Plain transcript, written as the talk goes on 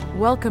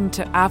Welcome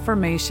to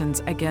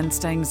Affirmations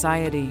Against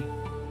Anxiety.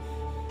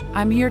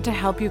 I'm here to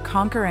help you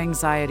conquer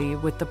anxiety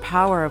with the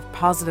power of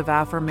positive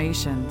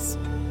affirmations.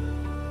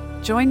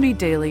 Join me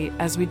daily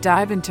as we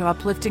dive into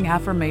uplifting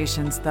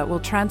affirmations that will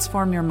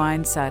transform your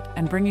mindset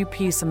and bring you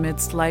peace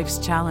amidst life's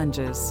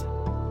challenges.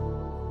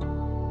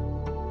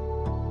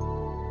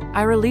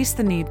 I release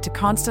the need to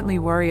constantly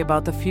worry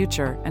about the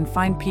future and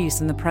find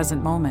peace in the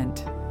present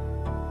moment.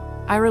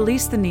 I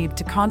release the need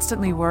to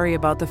constantly worry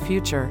about the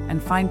future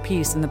and find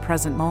peace in the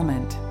present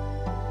moment.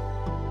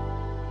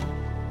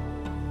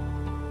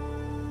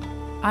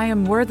 I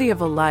am worthy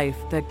of a life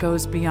that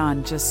goes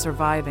beyond just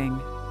surviving.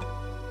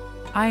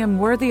 I am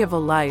worthy of a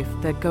life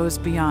that goes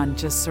beyond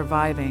just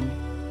surviving.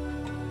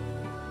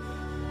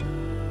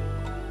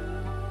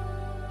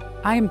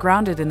 I am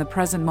grounded in the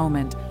present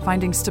moment,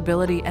 finding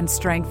stability and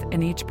strength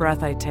in each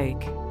breath I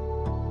take.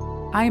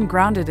 I am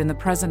grounded in the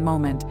present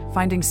moment,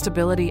 finding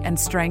stability and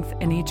strength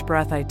in each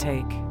breath I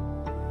take.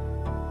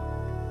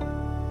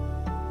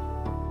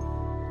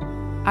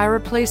 I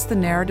replace the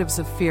narratives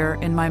of fear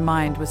in my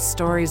mind with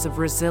stories of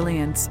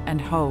resilience and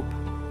hope.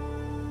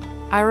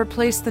 I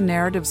replace the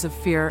narratives of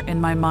fear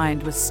in my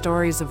mind with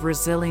stories of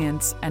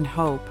resilience and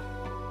hope.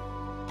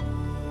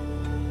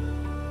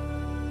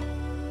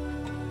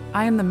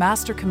 I am the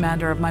master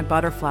commander of my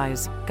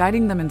butterflies,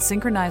 guiding them in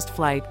synchronized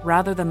flight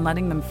rather than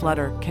letting them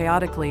flutter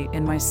chaotically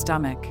in my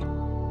stomach.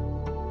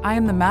 I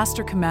am the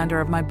master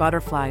commander of my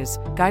butterflies,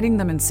 guiding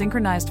them in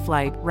synchronized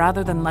flight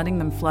rather than letting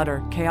them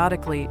flutter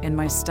chaotically in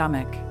my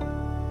stomach.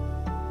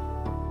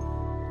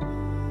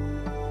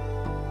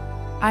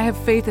 I have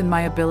faith in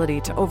my ability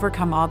to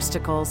overcome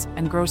obstacles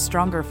and grow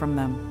stronger from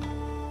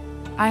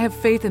them. I have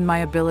faith in my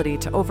ability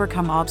to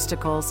overcome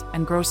obstacles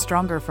and grow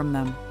stronger from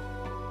them.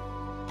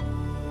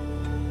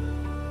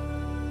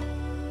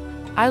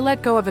 I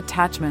let go of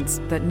attachments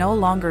that no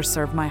longer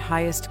serve my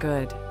highest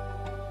good.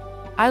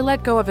 I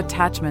let go of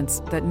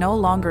attachments that no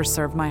longer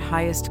serve my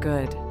highest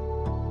good.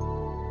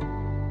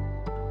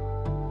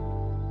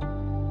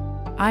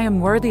 I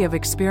am worthy of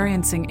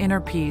experiencing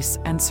inner peace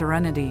and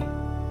serenity.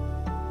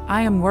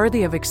 I am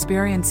worthy of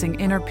experiencing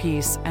inner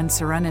peace and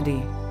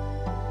serenity.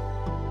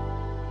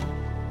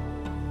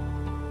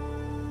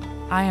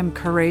 I am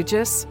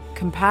courageous,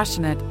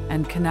 compassionate,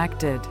 and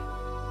connected.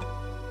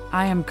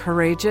 I am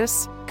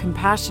courageous,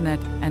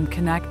 compassionate, and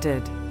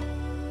connected.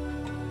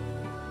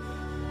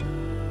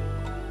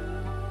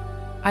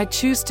 I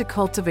choose to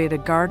cultivate a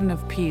garden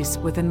of peace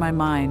within my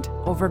mind,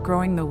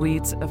 overgrowing the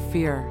weeds of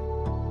fear.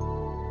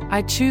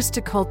 I choose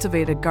to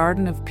cultivate a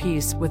garden of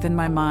peace within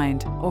my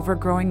mind,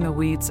 overgrowing the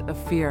weeds of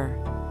fear.